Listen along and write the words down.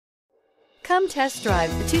Come test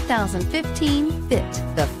drive the 2015 Fit.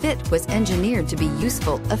 The Fit was engineered to be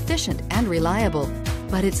useful, efficient, and reliable.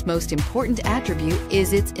 But its most important attribute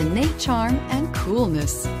is its innate charm and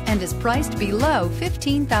coolness, and is priced below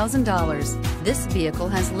 $15,000. This vehicle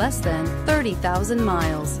has less than 30,000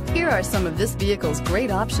 miles. Here are some of this vehicle's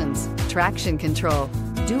great options: traction control,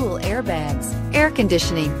 dual airbags, air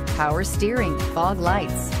conditioning, power steering, fog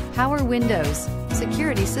lights, power windows,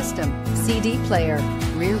 security system, CD player,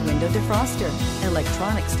 rear window defroster,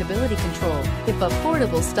 electronic stability control. If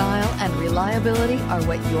affordable style and reliability are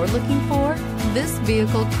what you're looking for, this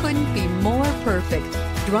vehicle couldn't be more perfect.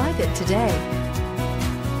 Drive it today.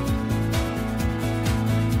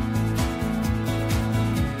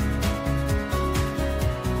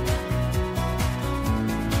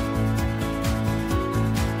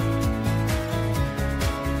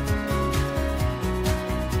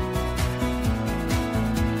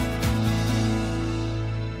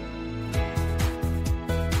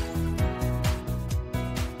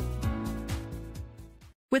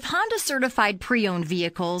 With Honda certified pre-owned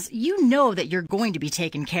vehicles, you know that you're going to be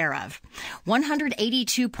taken care of.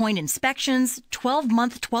 182-point inspections,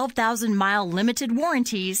 12-month, 12,000-mile limited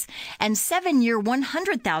warranties, and 7-year,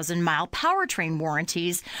 100,000-mile powertrain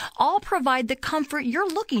warranties all provide the comfort you're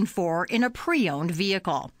looking for in a pre-owned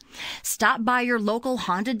vehicle. Stop by your local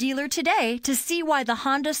Honda dealer today to see why the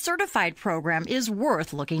Honda certified program is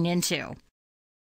worth looking into.